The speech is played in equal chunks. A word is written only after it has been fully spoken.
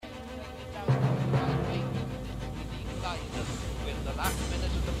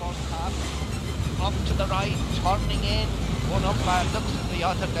off to the right, turning in. One umpire looks at the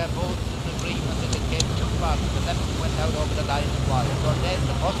other, they're both in agreement that it came too fast. The left went out over the line and wide. So then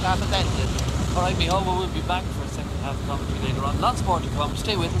the first half is ended. All right, Micheál, we'll be back for a second half commentary later on. Lots more to come.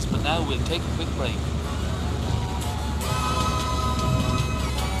 Stay with us, but now we'll take a quick break.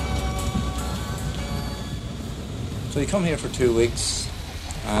 So you come here for 2 weeks,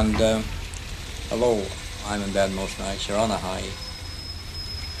 and although I'm in bed most nights, you're on a high.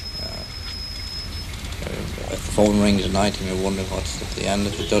 If the phone rings at night and you're wondering what's at the end,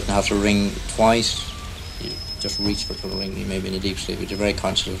 if it doesn't have to ring twice, you just reach for it to ring. You may be in a deep sleep, but you're very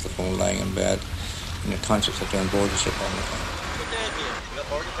conscious of the phone lying in bed, and you're conscious that they're on board the ship all the time.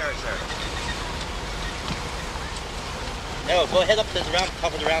 Now, go head up to the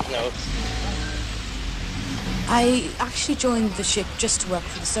top of the ramp now. I actually joined the ship just to work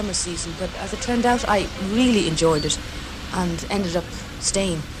for the summer season, but as it turned out, I really enjoyed it and ended up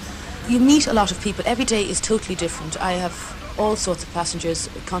staying. You meet a lot of people. Every day is totally different. I have all sorts of passengers,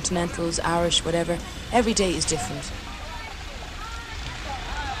 continentals, Irish, whatever. Every day is different.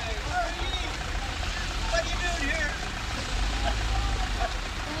 What are you doing here?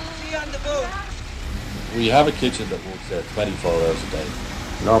 See you on the boat. We have a kitchen that works there 24 hours a day.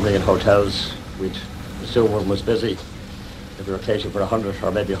 Normally in hotels, we'd assume one was busy if we were catering for 100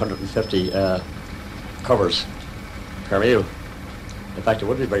 or maybe 150 covers per meal. In fact, it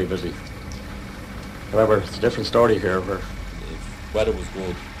would be very busy. However, it's a different story here. Where if weather was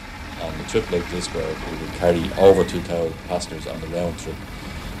good on a trip like this where we would carry over 2,000 passengers on the round trip,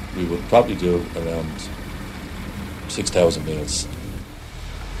 we would probably do around 6,000 meals.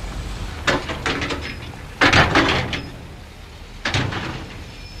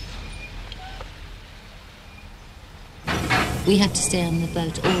 We have to stay on the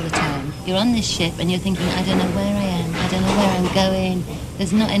boat all the time. You're on this ship and you're thinking, I don't know where I am, I don't know where I'm going.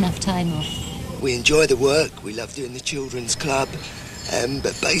 There's not enough time off. We enjoy the work, we love doing the children's club,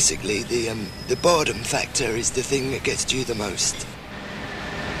 but basically the boredom factor is the thing that gets to you the most.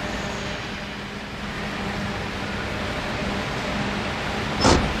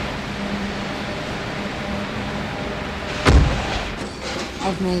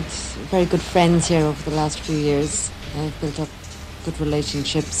 I've made very good friends here over the last few years. I've built up good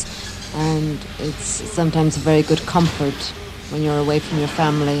relationships, and it's sometimes a very good comfort when you're away from your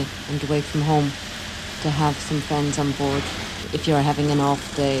family and away from home to have some friends on board. If you're having an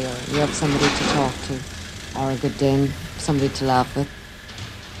off day or you have somebody to talk to, or a good day and somebody to laugh with.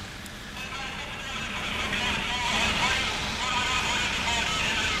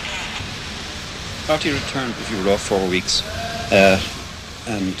 After you returned, if you were off 4 weeks,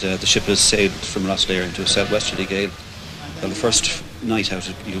 and the ship has sailed from Rosslare into a southwesterly gale. Well, the first night out,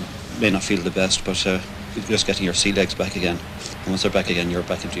 you may not feel the best, but you're just getting your sea legs back again. And once they're back again, you're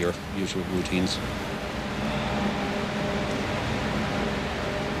back into your usual routines.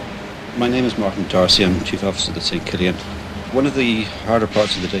 My name is Martin Darcy. I'm Chief Officer of the Saint Killian. One of the harder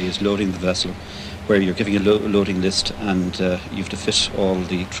parts of the day is loading the vessel, where you're giving a loading list, and you have to fit all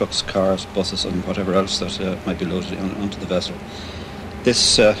the trucks, cars, buses, and whatever else that might be loaded onto the vessel.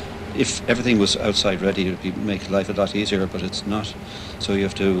 This, if everything was outside ready, it would make life a lot easier, but it's not. So you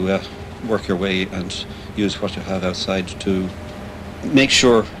have to work your way and use what you have outside to make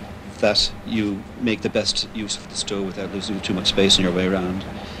sure that you make the best use of the stow without losing too much space on your way around.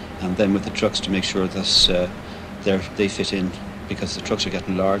 And then with the trucks, to make sure that they fit in, because the trucks are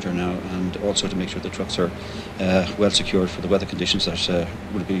getting larger now, and also to make sure the trucks are well secured for the weather conditions that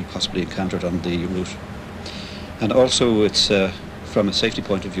will be possibly encountered on the route. And also it's from a safety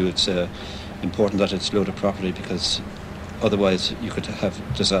point of view, it's important that it's loaded properly, because otherwise you could have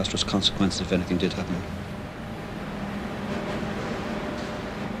disastrous consequences if anything did happen.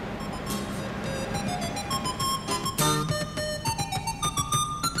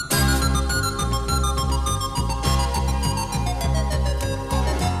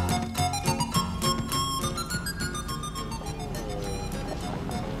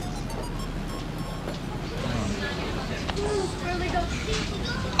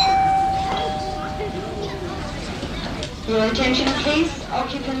 Your attention please.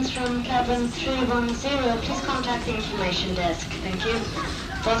 Occupants from cabin 310, please contact the information desk. Thank you.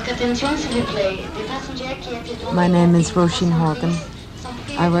 Votre attention s'il vous plaît. Des passagers qui étaient... My name is Roisin Horgan.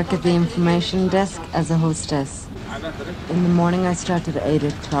 I work at the information desk as a hostess. In the morning I start at 8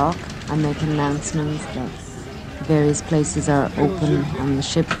 o'clock. I make announcements that various places are open on the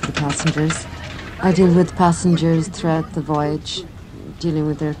ship for passengers. I deal with passengers throughout the voyage, dealing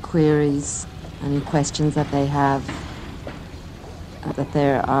with their queries, any questions that they have, that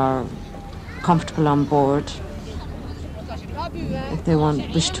they are comfortable on board. If they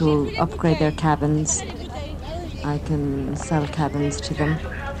wish to upgrade their cabins, I can sell cabins to them.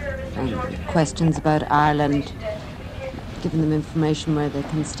 And questions about Ireland, giving them information where they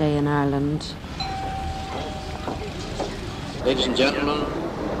can stay in Ireland. Ladies and gentlemen,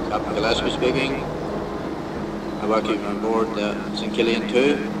 Captain Gillespie speaking. I welcome you on board the Saint Killian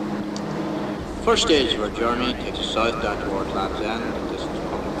II. First stage of our journey takes us south down towards Land's End, a distance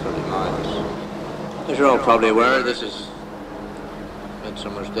of 130 miles. As you're all probably aware, this is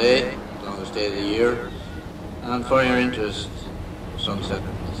Midsummer's Day, the longest day of the year, and for your interest, sunset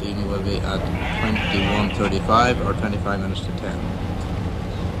this evening will be at 21:35 or 25 minutes to 10.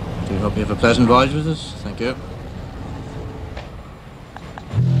 We hope you have a pleasant voyage with us. Thank you.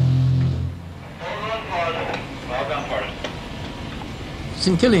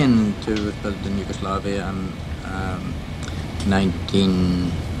 Saint Killian II was built in Yugoslavia in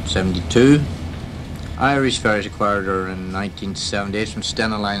 1972. Irish Ferries acquired her in 1978 from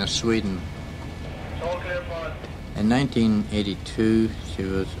Stena Line of Sweden. In 1982 she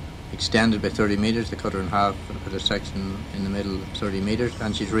was extended by 30 metres. They cut her in half and put a section in the middle of 30 metres,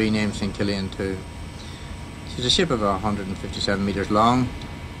 and she's renamed Saint Killian II. She's a ship of 157 metres long,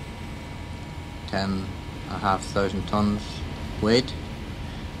 10,500 tonnes weight,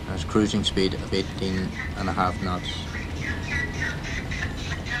 and has cruising speed of 18.5 knots.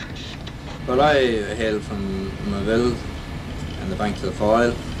 Well, I hail from Moville in the banks of the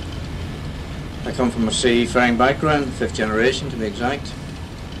Foyle. I come from a seafaring background, 5th generation to be exact.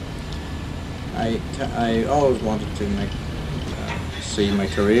 I always wanted to see my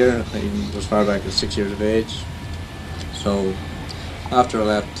career. I was far back as 6 years of age. So after I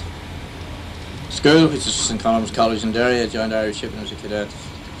left school, which is St Columb's College in Derry, I joined Irish Shipping as a cadet,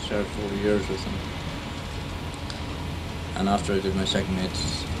 served 4 years with them. And after I did my second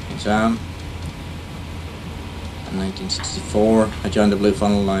mate's exam in 1964, I joined the Blue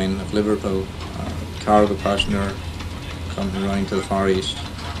Funnel Line of Liverpool, a cargo passenger company running to the Far East.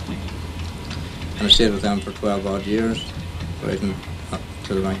 And I stayed with them for 12 odd years, rising up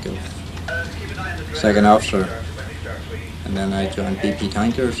to the rank of second officer. And then I joined BP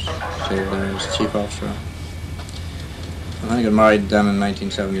Tankers, stayed there as chief officer. And then I got married then in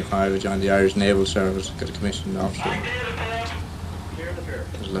 1975. I joined the Irish Naval Service, got a commissioned officer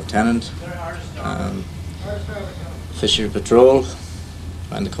as a lieutenant. Fishery Patrol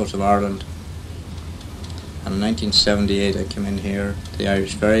around the coast of Ireland. And in 1978 I came in here to the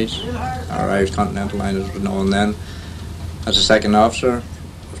Irish Ferries, or Irish Continental Line as it was known then, as a second officer. I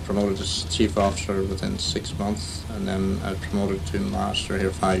was promoted as chief officer within 6 months, and then I was promoted to master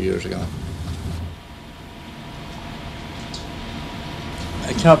here 5 years ago.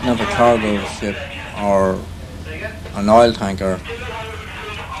 A captain of a cargo ship or an oil tanker,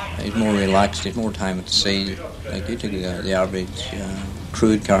 he's more relaxed, he's more time at sea. Like you take the average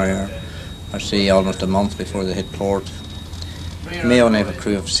crude carrier, I see almost a month before they hit port. You may only have a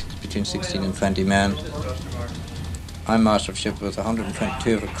crew of between 16 and 20 men. I'm master of ship with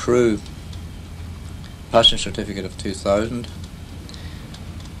 122 of a crew, passenger certificate of 2,000,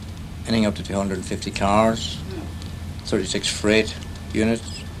 anything up to 250 cars, 36 freight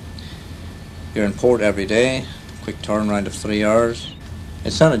units. You're in port every day, quick turnaround of 3 hours.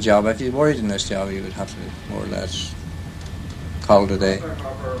 It's not a job. If you worried in this job, you would have to more or less call it a day.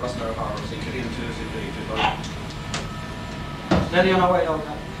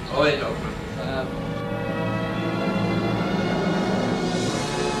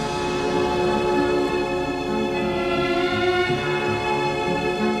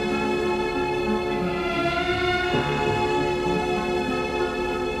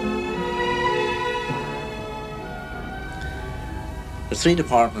 There's 3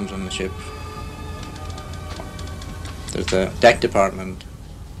 departments on the ship. There's the deck department,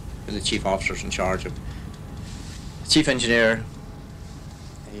 where the chief officer's in charge of. The chief engineer,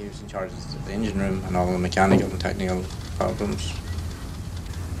 he was in charge of the engine room and all the mechanical and technical problems.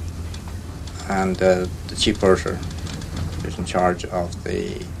 And the chief purser is in charge of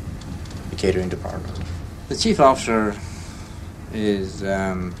the catering department. The chief officer is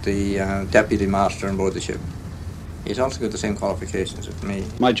the deputy master on board the ship. He's also got the same qualifications as me.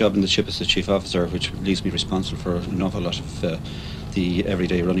 My job in the ship is the chief officer, which leaves me responsible for an awful lot of the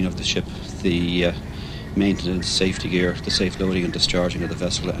everyday running of the ship, the maintenance, safety gear, the safe loading and discharging of the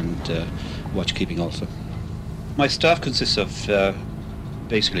vessel, and watch keeping also. My staff consists of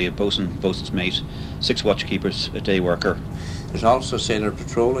basically a bosun's mate, 6 watchkeepers, a day worker. There's also a sailor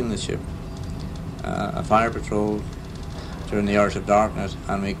patrolling the ship, a fire patrol during the hours of darkness,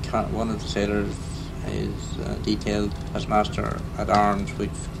 and one of the sailors is detailed as master at arms,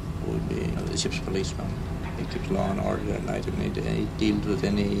 which would be the ship's policeman. He keeps law and order at night, and he deals with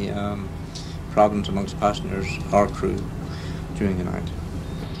any problems amongst passengers or crew during the night.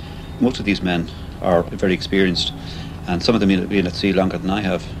 Most of these men are very experienced, and some of them been at sea longer than I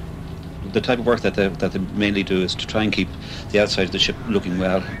have. The type of work that they mainly do is to try and keep the outside of the ship looking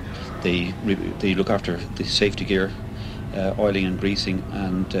well. They look after the safety gear, oiling and greasing,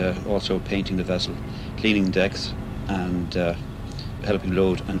 and also painting the vessel, cleaning decks, and helping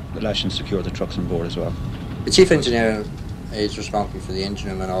load and lash and secure the trucks on board as well. The chief engineer is responsible for the engine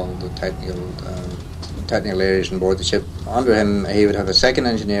room and all the technical areas on board the ship. Under him, he would have a second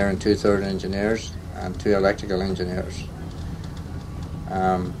engineer and 2 third engineers and 2 electrical engineers.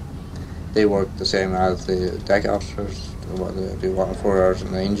 They work the same as the deck officers. They do 4 hours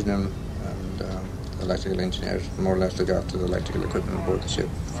in the engine room, and the electrical engineers more or less look after the electrical equipment on board the ship,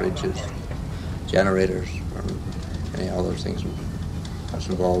 fridges, generators, and any other things that's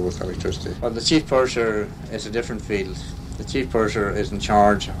involved with electricity. Well, the chief purser is a different field. The chief purser is in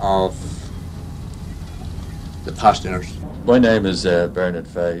charge of the passengers. My name is Bernard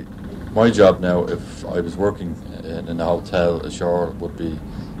Fay. My job now, if I was working in a hotel ashore, would be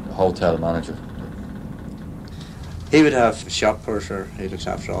a hotel manager. He would have a shop purser. He looks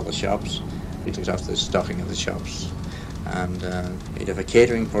after all the shops. He looks after the stocking of the shops. And he'd have a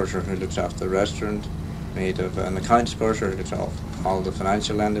catering purser who looks after the restaurant. He'd have an accounts purser who looks after all the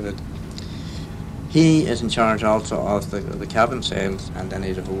financial end of it. He is in charge also of the cabin sales, and then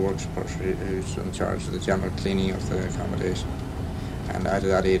he'd have a works purser who's in charge of the general cleaning of the accommodation. And out of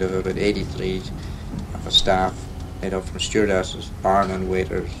that, he'd have about 83 of a staff made up from stewardesses, barman,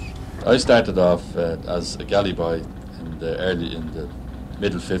 waiters. I started off as a galley boy in the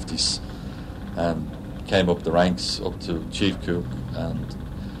middle 50s, and came up the ranks up to chief cook. And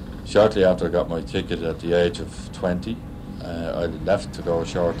shortly after I got my ticket at the age of 20, I left to go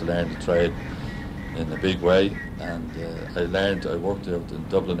ashore to learn the trade in a big way, and I worked out in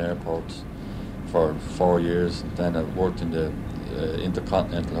Dublin Airport for 4 years, and then I worked in the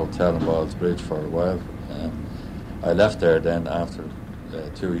Intercontinental Hotel in Ballsbridge for a while. I left there then after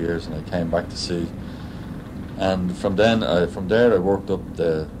 2 years, and I came back to sea. And from there I worked up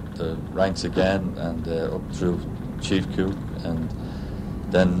the ranks again, and up through chief cook, and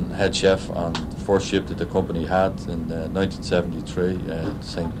then head chef on the first ship that the company had in 1973,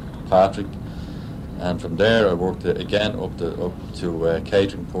 St. Patrick. And from there I worked again up to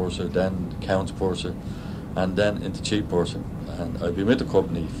catering purser, then accounts purser, and then into chief purser. And I've been with the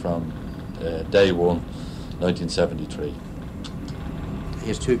company from day one, 1973. He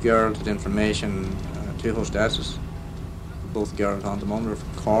has 2 girls at information, 2 hostesses, both girls on the Munder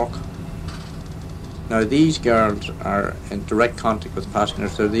from Cork. Now these girls are in direct contact with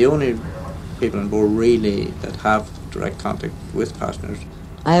passengers. They're the only people on board really that have direct contact with passengers.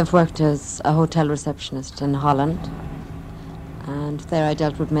 I have worked as a hotel receptionist in Holland, and there I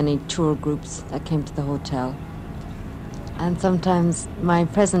dealt with many tour groups that came to the hotel. And sometimes my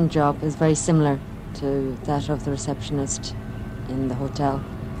present job is very similar to that of the receptionist in the hotel.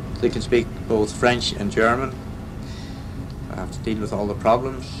 They can speak both French and German. I have to deal with all the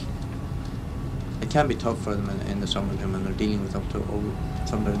problems. It can be tough for them in the summertime when they're dealing with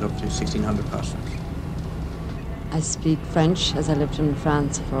sometimes up to 1,600 passengers. I speak French, as I lived in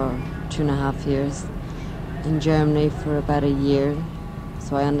France for 2.5 years, in Germany for about a year,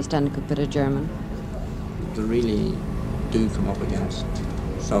 so I understand a good bit of German. They really do come up against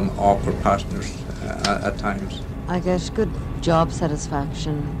some awkward passengers at times. I get good job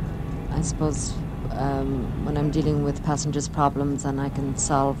satisfaction, I suppose, when I'm dealing with passengers' problems and I can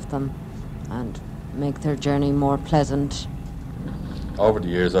solve them and make their journey more pleasant. Over the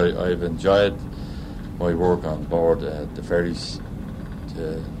years I've enjoyed my work on board the ferries.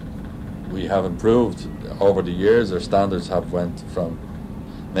 We have improved over the years. Our standards have went from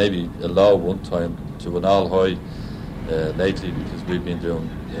maybe a low one time to an all high lately, because we've been doing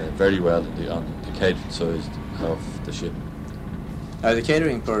very well on the catering side of the ship. Now the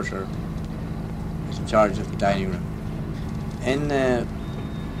catering purser is in charge of the dining room. In the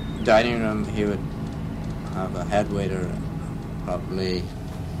dining room he would have a head waiter, probably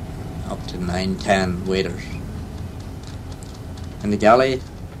up to 9-10 waiters. In the galley,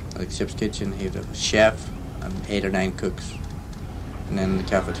 like the ship's kitchen, he would have a chef and 8 or 9 cooks. And in the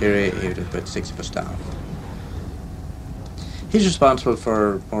cafeteria, he would have about 6 of his staff. He's responsible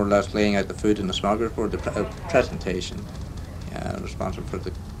for more or less laying out the food in the smorgasbord, the presentation. Responsible for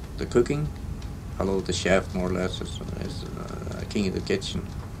the cooking, although the chef more or less is king of the kitchen,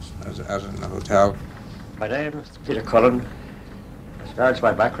 as in the hotel. My name is Peter Cullen. As far as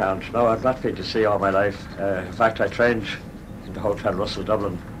my background, no, I've not been to sea all my life. In fact, I trained in the Hotel Russell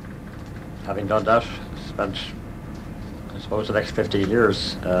Dublin having done that, spent, I suppose, the next 15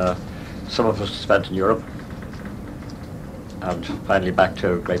 years, some of us spent in Europe, and finally back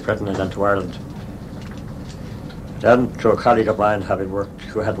to Great Britain and then to Ireland. Then, through a colleague of mine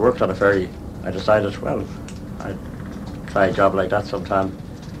who had worked on a ferry, I decided, well, I'd try a job like that sometime.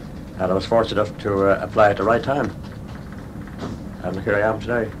 And I was fortunate enough to apply at the right time. And here I am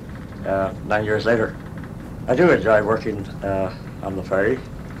today, 9 years later. I do enjoy working on the ferry,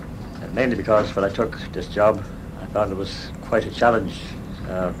 mainly because when I took this job, I found it was quite a challenge.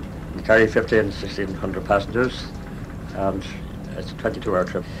 We carry 1,600 passengers, and it's a 22-hour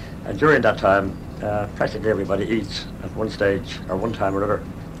trip. And during that time, practically everybody eats at one stage or one time or other.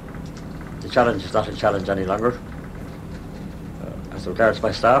 The challenge is not a challenge any longer. As regards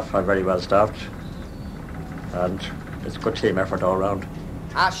my staff, I'm very well staffed, and it's a good team effort all round.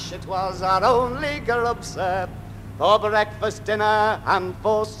 Ash, it was our only grub, sir, for breakfast, dinner, and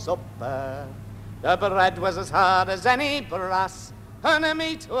for supper. The bread was as hard as any brass, and the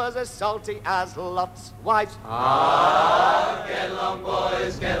meat was as salty as Lot's wife. Ah, get along,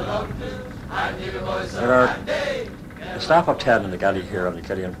 boys, get along too, and you boys There are a staff of 10 in the galley here on the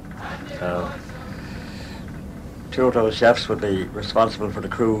Killian. Two of those chefs would be responsible for the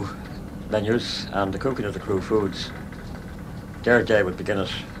crew menus and the cooking of the crew foods. Their day would begin at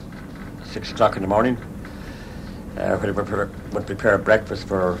 6 o'clock in the morning, when they would prepare breakfast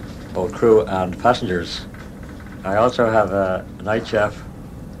for both crew and passengers. I also have a night chef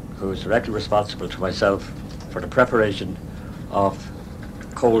who is directly responsible to myself for the preparation of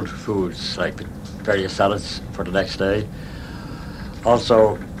cold foods like various salads for the next day.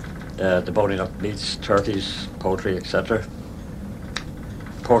 Also, the boning of meats, turkeys, poultry, etc.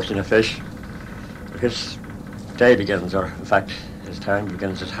 Portioning of fish. His day begins, or in fact his time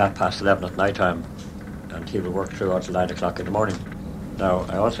begins at 11:30 at night time, and he will work through until 9 o'clock in the morning. Now,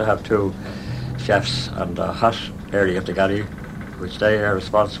 I also have two chefs on the hot area of the galley, which they are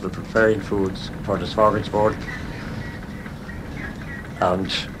responsible for preparing foods for the smorgasbord board,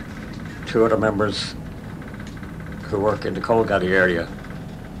 and two other members who work in the cold galley area.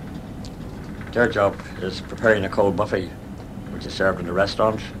 Their job is preparing a cold buffet, which is served in the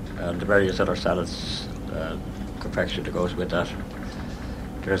restaurant, and the various other salads, confection that goes with that.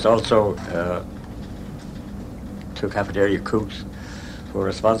 There's also two cafeteria cooks who are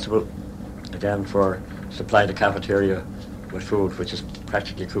responsible, again, for supplying the cafeteria with food, which is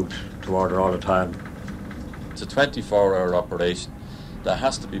practically cooked to order all the time. It's a 24-hour operation. There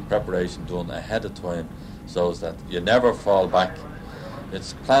has to be preparation done ahead of time so that you never fall back.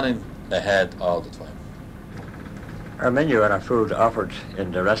 It's planning ahead all the time. Our menu and our food offered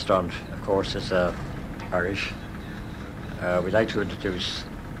in the restaurant, of course, is Irish. We like to introduce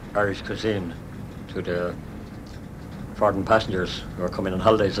Irish cuisine to the foreign passengers who are coming on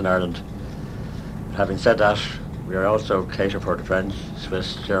holidays in Ireland. Having said that, we are also cater for the French,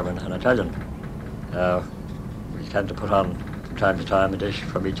 Swiss, German and Italian. We tend to put on from time to time a dish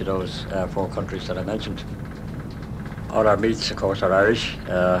from each of those 4 countries that I mentioned. All our meats, of course, are Irish.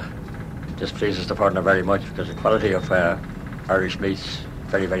 This pleases the foreigner very much because the quality of Irish meats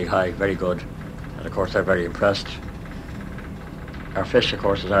very, very high, very good, and of course they're very impressed. Our fish, of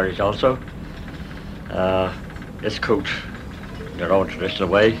course, is Irish also. It's cooked in their own traditional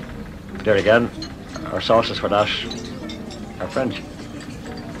way. But there again, our sauces for that are French.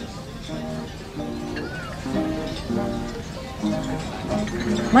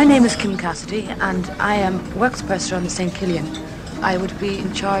 My name is Kim Cassidy, and I am works purser on the Saint Killian. I would be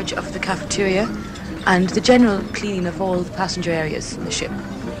in charge of the cafeteria and the general cleaning of all the passenger areas in the ship.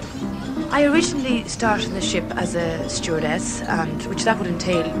 I originally started in the ship as a stewardess, and which that would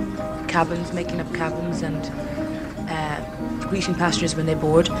entail cabins, making up cabins and greeting passengers when they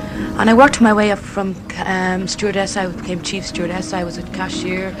board. And I worked my way up from stewardess. I became chief stewardess. I was a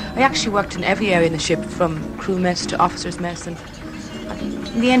cashier. I actually worked in every area in the ship, from crew mess to officers mess, and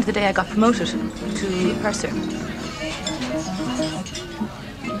in the end of the day I got promoted to purser.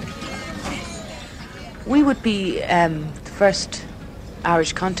 We would be the first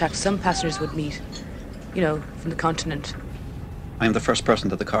Irish contact some passengers would meet, from the continent. I am the first person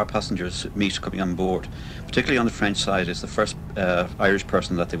that the car passengers meet coming on board. Particularly on the French side, is the first Irish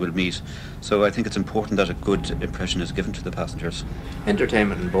person that they will meet. So I think it's important that a good impression is given to the passengers.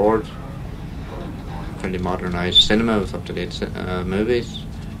 Entertainment on board, fairly modernised cinema with up-to-date movies,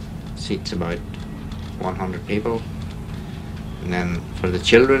 seats about 100 people. And then for the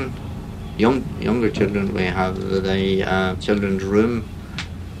children, younger children, we have the children's room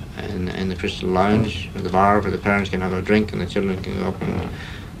in the Crystal Lounge, or the bar, where the parents can have a drink and the children can go up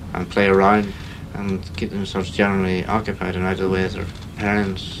and play around and keep themselves generally occupied and out of the way of their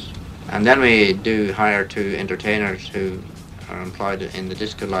parents. And then we do hire 2 entertainers who are employed in the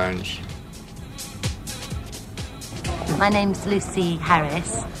disco lounge. My name's Lucy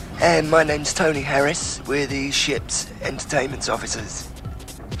Harris. And my name's Tony Harris. We're the ship's entertainment officers.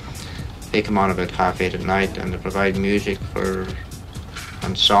 They come on about 8:30 at night and they provide music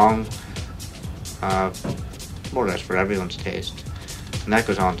and song, more or less for everyone's taste. And that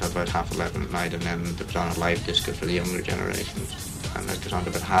goes on to about 11:30 at night, and then they put on a live disco for the younger generations. And that goes on to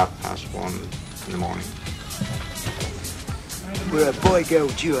about 1:30 in the morning. We're a boy-girl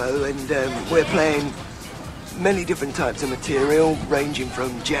duo, and we're playing many different types of material, ranging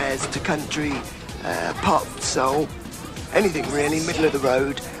from jazz to country, pop, soul, anything really, middle of the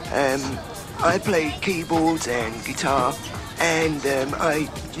road. I play keyboards and guitar, and I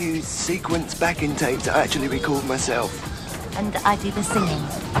use sequence backing tapes that I actually record myself. And I do the singing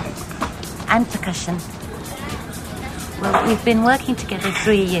and percussion. Well, we've been working together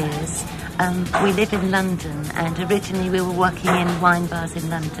 3 years. We live in London, and originally we were working in wine bars in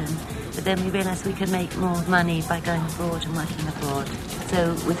London, but then we realised we could make more money by going abroad and working abroad.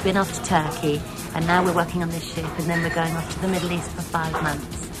 So we've been off to Turkey, and now we're working on this ship, and then we're going off to the Middle East for 5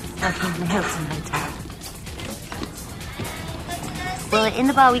 months, working in the Hilton Hotel. Well, in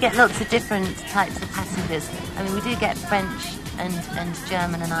the bar we get lots of different types of passengers. I mean, we do get French and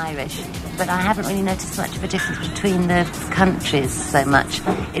German and Irish, but I haven't really noticed much of a difference between the countries so much.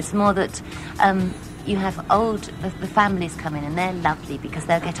 It's more that you have the families come in, and they're lovely because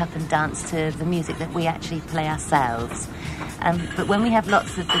they'll get up and dance to the music that we actually play ourselves. But when we have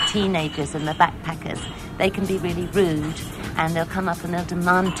lots of the teenagers and the backpackers, they can be really rude, and they'll come up and they'll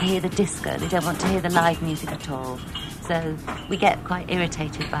demand to hear the disco. They don't want to hear the live music at all. So we get quite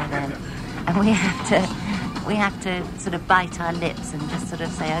irritated by them, and we have to sort of bite our lips and just sort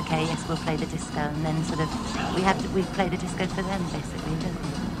of say, okay, yes, we'll play the disco, and then sort of we play the disco for them, basically, don't we?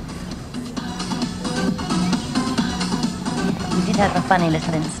 We did have a funny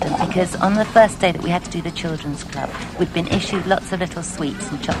little incident, because on the first day that we had to do the children's club, we'd been issued lots of little sweets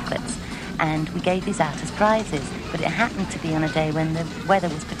and chocolates, and we gave these out as prizes, but it happened to be on a day when the weather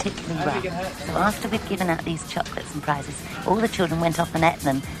was particularly rough. So after we'd given out these chocolates and prizes, all the children went off and ate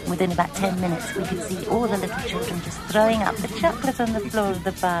them. Within about 10 minutes, we could see all the little children just throwing up the chocolate on the floor of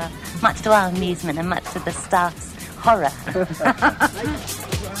the bar, much to our amusement and much to the staff's horror.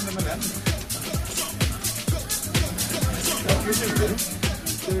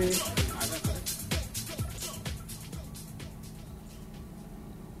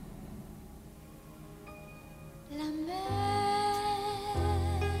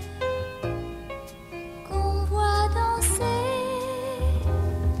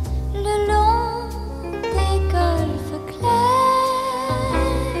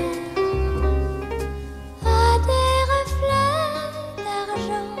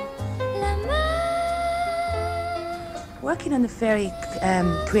 Working on the ferry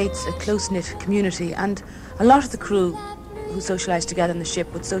creates a close-knit community, and a lot of the crew who socialise together on the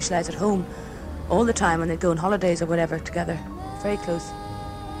ship would socialise at home all the time when they'd go on holidays or whatever together. Very close.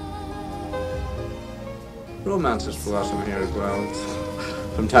 Romances blossom here as well.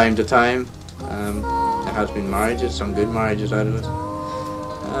 From time to time, there has been marriages, some good marriages out of it.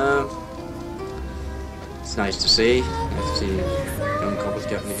 It's nice to see young couples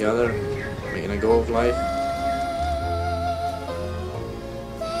getting together, making a go of life.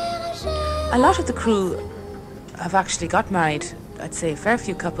 A lot of the crew have actually got married, I'd say a fair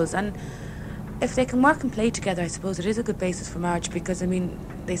few couples, and if they can work and play together, I suppose it is a good basis for marriage, because, I mean,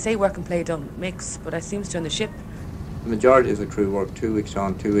 they say work and play don't mix, but it seems to on the ship. The majority of the crew work 2 weeks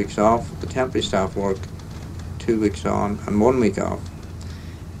on, 2 weeks off. The temporary staff work 2 weeks on and 1 week off.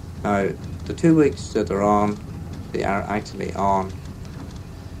 Now, the 2 weeks that they're on, they are actually on.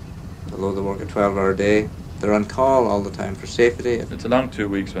 Although they work a 12-hour day, they're on call all the time for safety. It's a long 2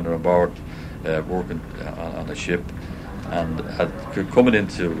 weeks when they're on board working on a ship, and coming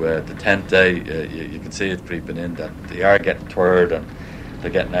into the 10th day, you can see it creeping in that they are getting tired and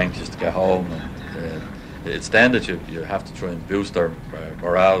they're getting anxious to get home, and it's then that you have to try and boost their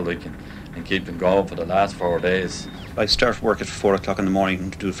morale, and keep them going for the last 4 days. I start work at 4 o'clock in the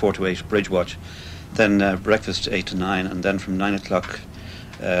morning to do 4 to 8 bridge watch, then breakfast 8 to 9, and then from 9 o'clock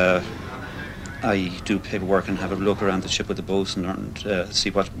I do paperwork and have a look around the ship with the boatswain and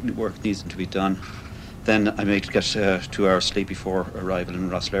see what work needs to be done. Then I may get 2 hours sleep before arrival in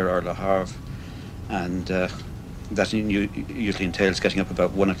Rosslare or Le Havre, and that usually entails getting up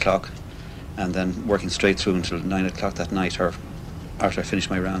about 1 o'clock and then working straight through until 9 o'clock that night, or after I finish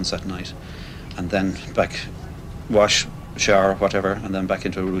my rounds that night, and then back, wash, shower, whatever, and then back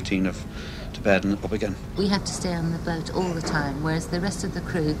into a routine of to to bed and up again. We have to stay on the boat all the time, whereas the rest of the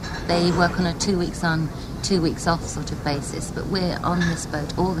crew, they work on a 2 weeks on, 2 weeks off sort of basis, but we're on this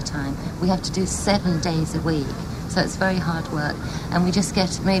boat all the time. We have to do 7 days a week, so it's very hard work, and we just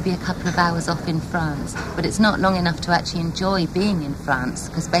get maybe a couple of hours off in France, but it's not long enough to actually enjoy being in France,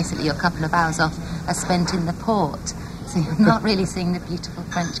 because basically your couple of hours off are spent in the port, so you're not really seeing the beautiful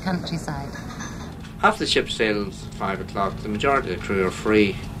French countryside. After the ship sails at 5 o'clock, the majority of the crew are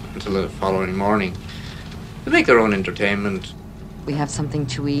free until the following morning. They make their own entertainment. We have something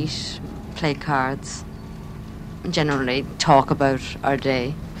to eat, play cards, and generally talk about our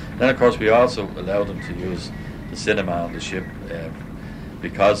day. Then, of course, we also allow them to use the cinema on the ship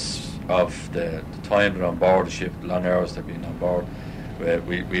because of the time they're on board the ship, the long hours they're being on board.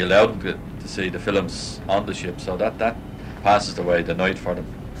 We allow them to see the films on the ship, so that passes away the night for them.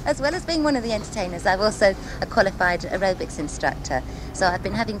 As well as being one of the entertainers, I'm also a qualified aerobics instructor. So I've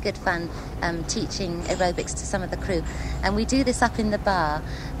been having good fun teaching aerobics to some of the crew. And we do this up in the bar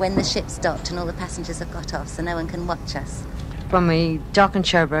when the ship's docked and all the passengers have got off, so no one can watch us. When we dock in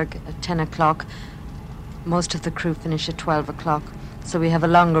Cherbourg at 10 o'clock, most of the crew finish at 12 o'clock. So we have a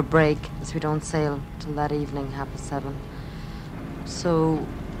longer break as we don't sail till that evening, 7:30. So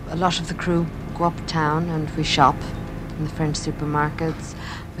a lot of the crew go uptown and we shop in the French supermarkets.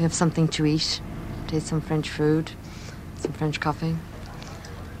 We have something to eat, taste some French food, some French coffee.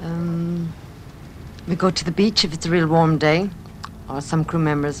 We go to the beach if it's a real warm day, or some crew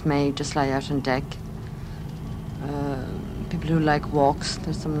members may just lie out on deck. People who like walks,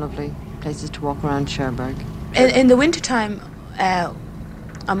 there's some lovely places to walk around Cherbourg. In the wintertime,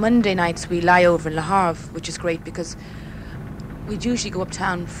 on Monday nights we lie over in Le Havre, which is great because we'd usually go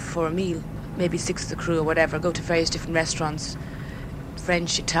uptown for a meal, maybe 6 of the crew or whatever, go to various different restaurants,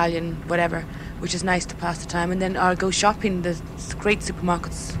 French, Italian, whatever, which is nice to pass the time, and then or go shopping. There's great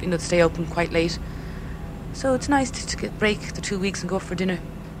supermarkets, stay open quite late. So it's nice to get break the 2 weeks and go for dinner.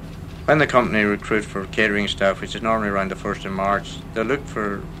 When the company recruit for catering staff, which is normally around the 1st of March, they look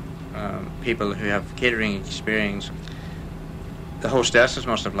for people who have catering experience. The hostesses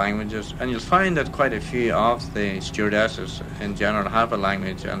must have languages, and you'll find that quite a few of the stewardesses in general have a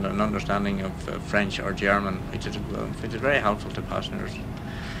language and an understanding of French or German, which is very helpful to passengers.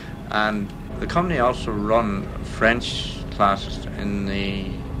 And the company also run French classes in the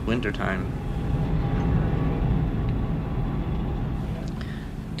wintertime.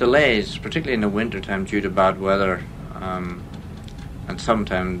 Delays, particularly in the wintertime due to bad weather, and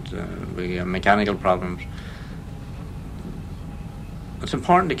sometimes we have mechanical problems. It's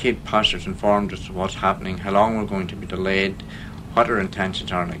important to keep passengers informed as to what's happening, how long we're going to be delayed, what our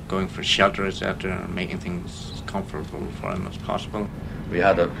intentions are, like going for shelter, etc., and making things as comfortable for them as possible. We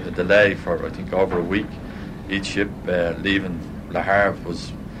had a delay for, I think, over a week. Each ship leaving Le Havre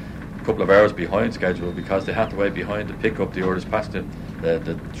was a couple of hours behind schedule because they had to wait behind to pick up the orders passenger.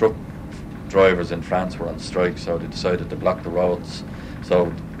 The truck drivers in France were on strike, so they decided to block the roads,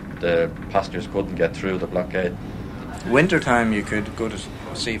 so the passengers couldn't get through the blockade. Wintertime you could go to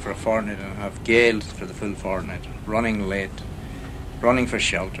sea for a fortnight and have gales for the full fortnight, running late, running for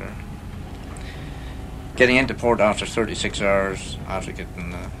shelter, getting into port after 36 hours after getting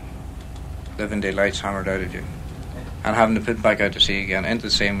the living daylights hammered out of you, and having to put back out to sea again into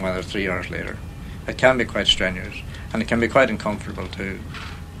the same weather 3 hours later. It can be quite strenuous, and it can be quite uncomfortable too,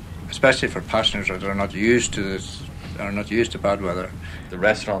 especially for passengers that are not used to this, are not used to bad weather. The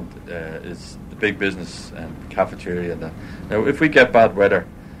restaurant is the big business and cafeteria. Now, if we get bad weather,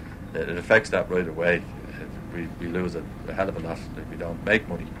 it affects that right away. We lose a hell of a lot if we don't make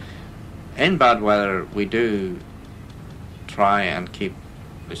money. In bad weather, we do try and keep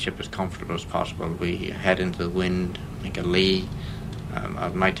the ship as comfortable as possible. We head into the wind, make a lee.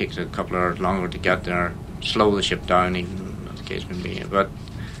 It might take us a couple of hours longer to get there, slow the ship down, even as the case may be. But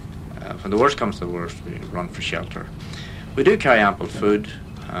when the worst comes to the worst, we run for shelter. We do carry ample food,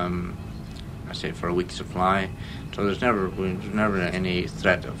 I say for a week's supply, so there's never any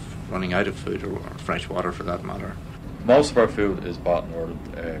threat of running out of food or fresh water for that matter. Most of our food is bought in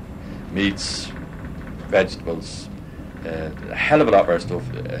Ireland. Meats, vegetables, a hell of a lot of our stuff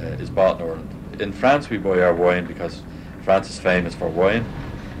is bought in Ireland. In France we buy our wine because France is famous for wine.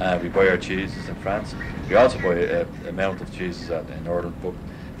 We buy our cheeses in France. We also buy an amount of cheeses in Ireland, but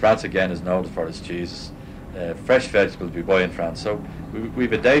France again is known for its cheeses. Fresh vegetables we buy in France. So we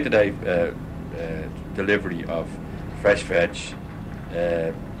have a day-to-day delivery of fresh veg,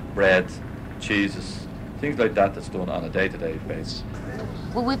 bread, cheeses, things like that that's done on a day-to-day basis.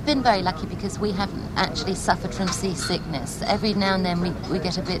 Well, we've been very lucky because we haven't actually suffered from seasickness. Every now and then we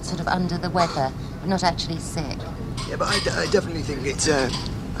get a bit sort of under the weather. We're not actually sick. Yeah, but I definitely think it's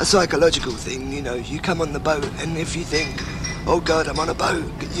a psychological thing, you know. You come on the boat, and if you think, oh God, I'm on a boat,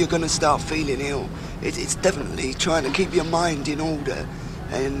 you're going to start feeling ill. It's definitely trying to keep your mind in order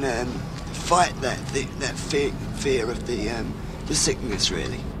and fight that fear of the sickness,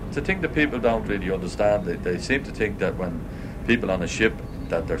 really. It's a thing that people don't really understand. They seem to think that when people on a ship,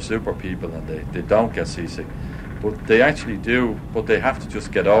 that they're super people and they don't get seasick. But they actually do, but they have to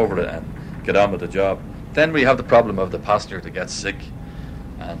just get over it and get on with the job. Then we have the problem of the passenger that gets sick,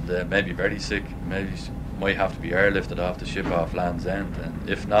 and maybe very sick, maybe might have to be airlifted off the ship off Land's End, and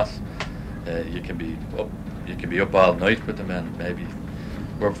if not, you can be up all night with them, and maybe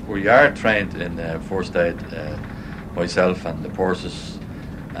we are trained in first aid, myself and the purses,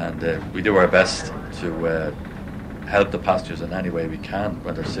 and we do our best to help the passengers in any way we can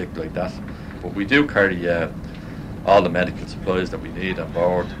when they're sick like that. But we do carry all the medical supplies that we need on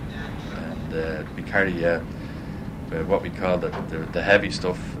board, and we carry what we call the heavy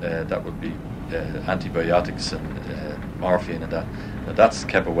stuff, that would be antibiotics and morphine and that. Now that's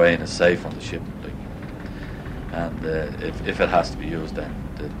kept away and is safe on the ship. And if it has to be used, then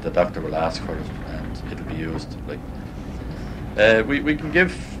the doctor will ask for it and it'll be used. We can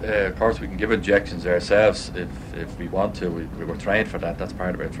give, of course, we can give injections ourselves if we want to. We were trained for that. That's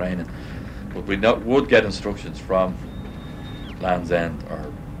part of our training. But we would get instructions from Land's End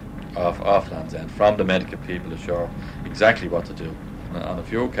or off Land's End from the medical people ashore exactly what to do. On a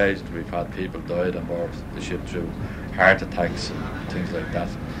few occasions we've had people died on board the ship through heart attacks and things like that.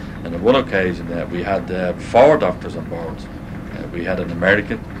 And on one occasion we had 4 doctors on board. We had an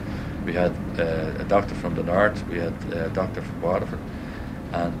American, we had a doctor from the north, we had a doctor from Waterford,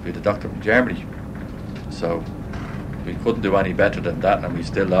 and we had a doctor from Germany. So we couldn't do any better than that, and we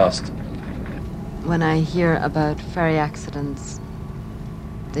still lost. When I hear about ferry accidents,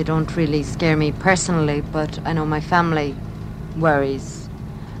 they don't really scare me personally, but I know my family worries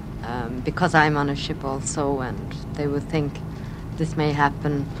because I'm on a ship also, and they would think this may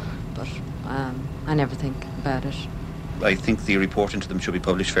happen, but I never think about it. I think the reporting to them should be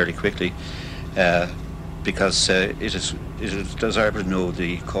published fairly quickly, because it is desirable to know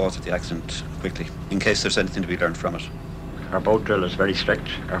the cause of the accident quickly, in case there's anything to be learned from it. Our boat drill is very strict.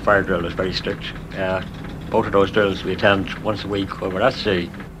 Our fire drill is very strict. Both of those drills we attend once a week when we're at sea.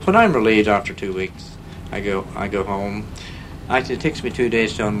 When I'm relieved after 2 weeks, I go home. Actually, it takes me 2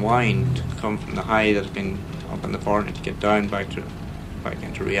 days to unwind, to come from the high that's been up in the fortnight, to get down back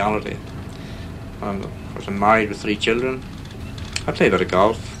into reality. Of course, I'm married with 3 children. I play a bit of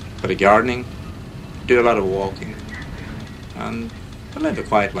golf, a bit of gardening, do a lot of walking, and I live a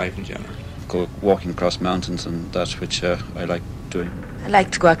quiet life in general. Go walking across mountains and that, which I like doing. I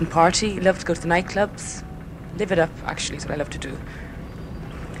like to go out and party, love to go to the nightclubs. Live it up, actually, is what I love to do.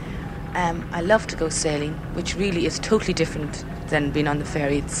 I love to go sailing, which really is totally different than being on the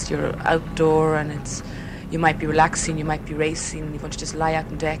ferry. You're outdoor, and you might be relaxing, you might be racing, you want to just lie out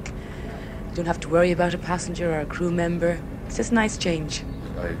on deck. You don't have to worry about a passenger or a crew member. It's just a nice change.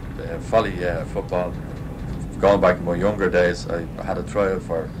 I follow football. Going back in my younger days, I had a trial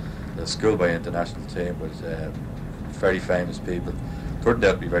for the schoolboy international team with very famous people. Turned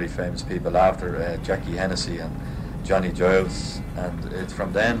out to be very famous people after Jackie Hennessy and Johnny Giles, and it's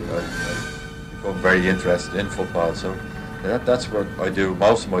from then I've become very interested in football. So that's what I do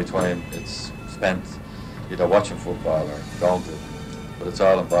most of my time. It's spent either watching football or going to it, but it's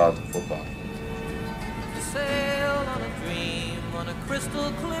all involved in football. To sail on a dream on a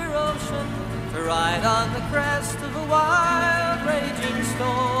crystal clear ocean, to ride on the crest of a wild raging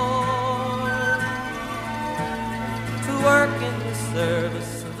storm, to work in the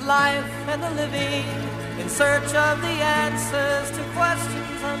service of life and the living, in search of the answers to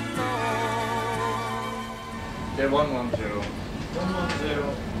questions unknown. They're 110.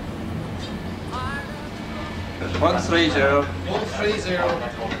 110. 130.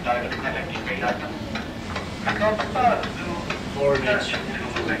 130. 4 in each.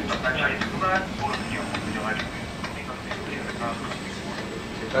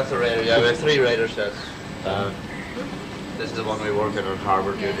 That's a radar, yeah, we have 3 radar sets. This is the one we work at on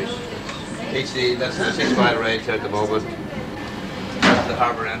harbour duties. That's the 6-mile range at the moment. That's the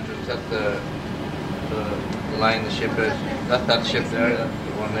harbour entrance, that's the line the ship is. That's that ship there, that's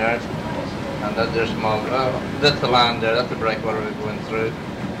the one there. And there's small, that's the land there, that's the breakwater we're going through.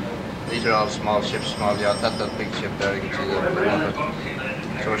 These are all small ships, small yachts. That's that big ship there, you can see the one of it.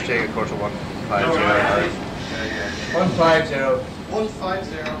 So we're taking a course of 150. 150. 150.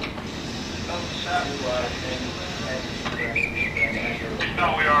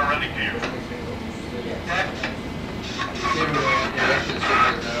 No, we are ready for you.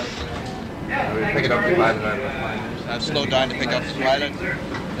 We pick it up to pilot and slow down to pick up the pilot.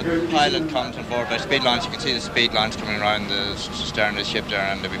 the pilot comes on board by speed launch. You can see the speed launch coming around the stern of the ship there,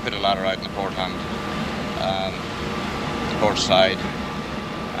 and we put a ladder out in the port hand, the port side,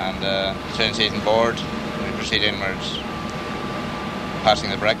 and as soon as he's on board, we proceed inwards, passing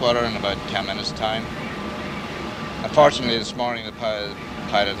the breakwater in about 10 minutes' time. Unfortunately, this morning the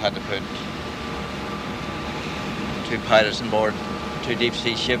pilot had to put 2 pilots on board 2 deep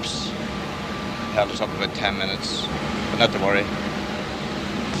sea ships. Held us up about 10 minutes, but not to worry.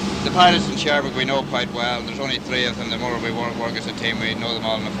 The pilots in Cherbourg we know quite well. There's only 3 of them. The more we work as a team, we know them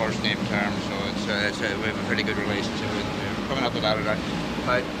all in the first name term, so we have a pretty good relationship with them. We're coming up with that right.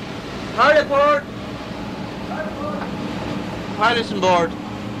 Right. Pilot board! Pilots on board.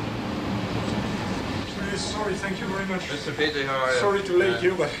 Sorry, thank you very much. Mr. Peter, how are you? Sorry to late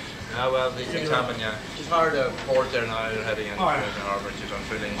you, but... well, these things happen, yeah. It's hard to port there now, heading into the harbour, which is on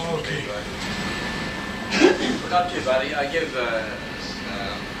filling. Okay. Not too bad. I give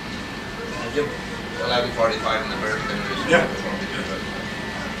 11:45 in the berth. Yeah.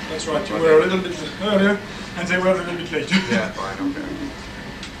 That's right, you were a little bit earlier, and they were a little bit late. Yeah, fine, okay.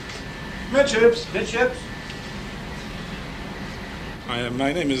 Midships. Midships.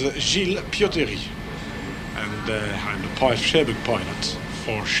 My name is Gilles Pioteri, and I'm the Cherbourg pilot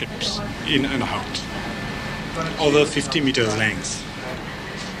for ships in and out, over 50 meters length.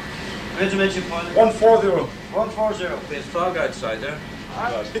 Regiment pilot. 140. 140. There's fog outside there.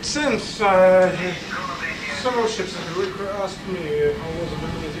 It seems several ships have asked me how was the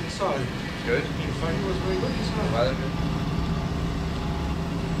movement inside. Good. In fact, it was very good inside. Well,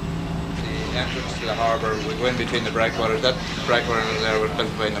 the entrance to the harbour, we go in between the breakwaters. That breakwater there was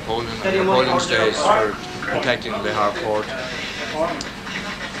built by Napoleon in Napoleon's days for protecting the harbour port.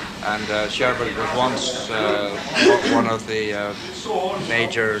 And Cherbourg was once one of the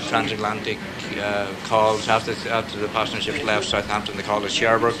major transatlantic calls. After the passenger ships left Southampton, they called it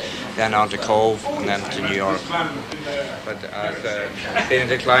Cherbourg, then on to Cove, and then to New York. But as being in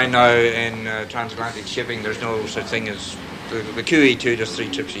decline now in transatlantic shipping, there's no such thing as the QE2 does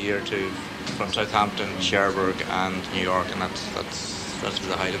 3 trips a year from Southampton, Cherbourg, and New York, and that's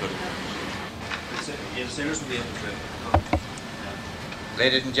the height of it. Yeah, the sailors will be able to.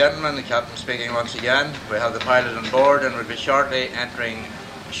 Ladies and gentlemen, the captain speaking once again. We have the pilot on board and we'll be shortly entering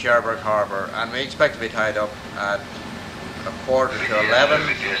Cherbourg Harbour, and we expect to be tied up at 11:15,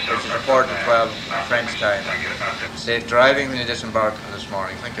 which is 12:15 French time. Safe driving when you disembark this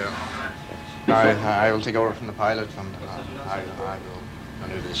morning. Thank you. I will take over from the pilot and I will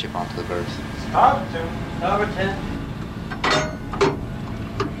maneuver the ship onto the berth. Starboard 10.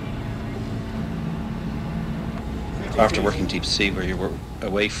 After working deep sea, where you were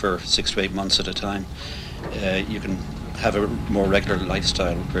away for 6 to 8 months at a time, you can have a more regular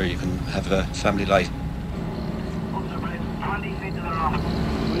lifestyle where you can have a family life. 20 feet to the wrong.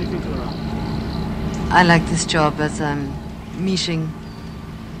 I like this job as I'm meeting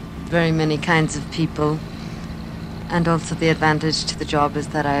very many kinds of people, and also the advantage to the job is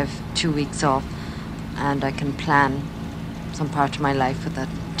that I have 2 weeks off and I can plan some part of my life with that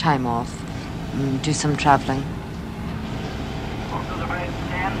time off and do some travelling.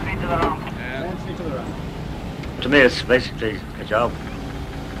 10 feet to the wrong. 10 feet to the wrong. To me, it's basically a job.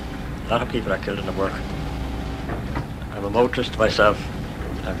 A lot of people are killed in the work. I'm a motorist myself,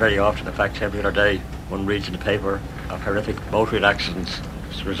 and very often, in fact, every other day, one reads in the paper of horrific motoring accidents,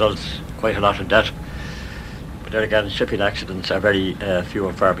 which results quite a lot in death. But then again, shipping accidents are very few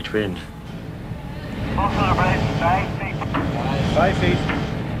and far between. 5 feet. 5 feet.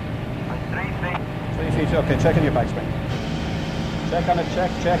 3 feet. 3 feet, okay, checking your backspring. Check on it,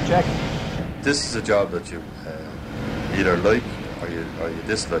 check. This is a job that you either like or you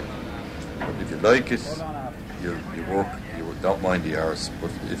dislike. But if you like it, you work, you don't mind the hours.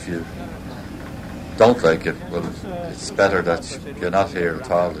 But if you don't like it, well, it's better that you're not here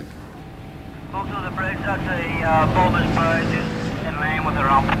at all. Like. Also the bridge, that's the bulbous bridge is in line with the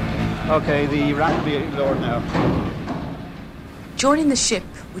ramp. Okay, the ramp will be lowered now. Joining the ship,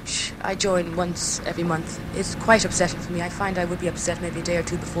 which I join once every month, is quite upsetting for me. I find I would be upset maybe a day or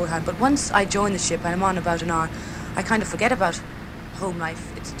two beforehand, but once I join the ship and I'm on about an hour, I kind of forget about home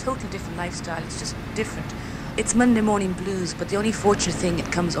life. It's a totally different lifestyle. It's just different. It's Monday morning blues, but the only fortunate thing,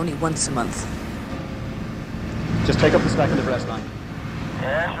 it comes only once a month. Just take up the slack in the breast line.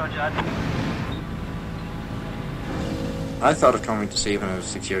 Yes, Roger. I thought of coming to sea when I was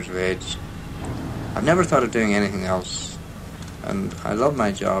 6 years of age. I've never thought of doing anything else. And I love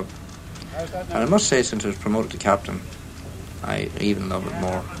my job. And I must say, since I was promoted to captain, I even love it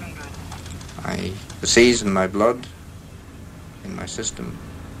more. The sea's in my blood, in my system.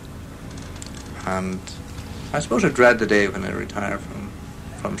 And I suppose I dread the day when I retire from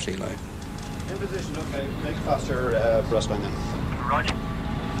from sea life. In position, okay. Make it faster for us then. Roger.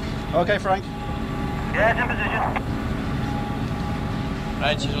 Okay, Frank. Yeah, it's in position.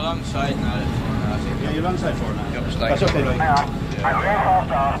 Right, she's alongside now. Yeah, you're alongside for now. Yep, that's okay, right?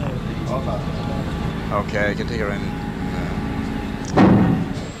 Okay, I can take her in.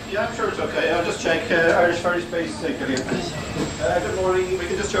 Yeah, I'm sure it's okay. I'll just check Irish Ferry Space, Saint Killian. Good morning. We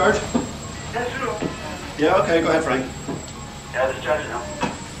can discharge? Yes, sure. Yeah, okay. Go ahead, Frank. Yeah, discharge now.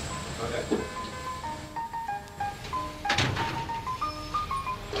 Okay.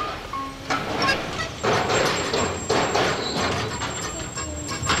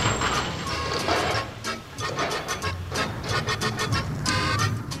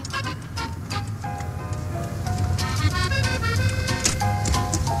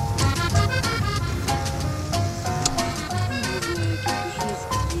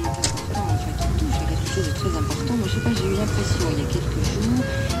 Très important. Moi, je sais pas, j'ai eu l'impression il y a quelques jours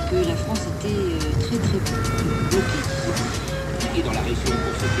que la France était très bloquée. Et dans la région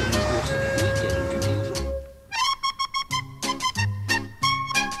pour ceux qui ont une course.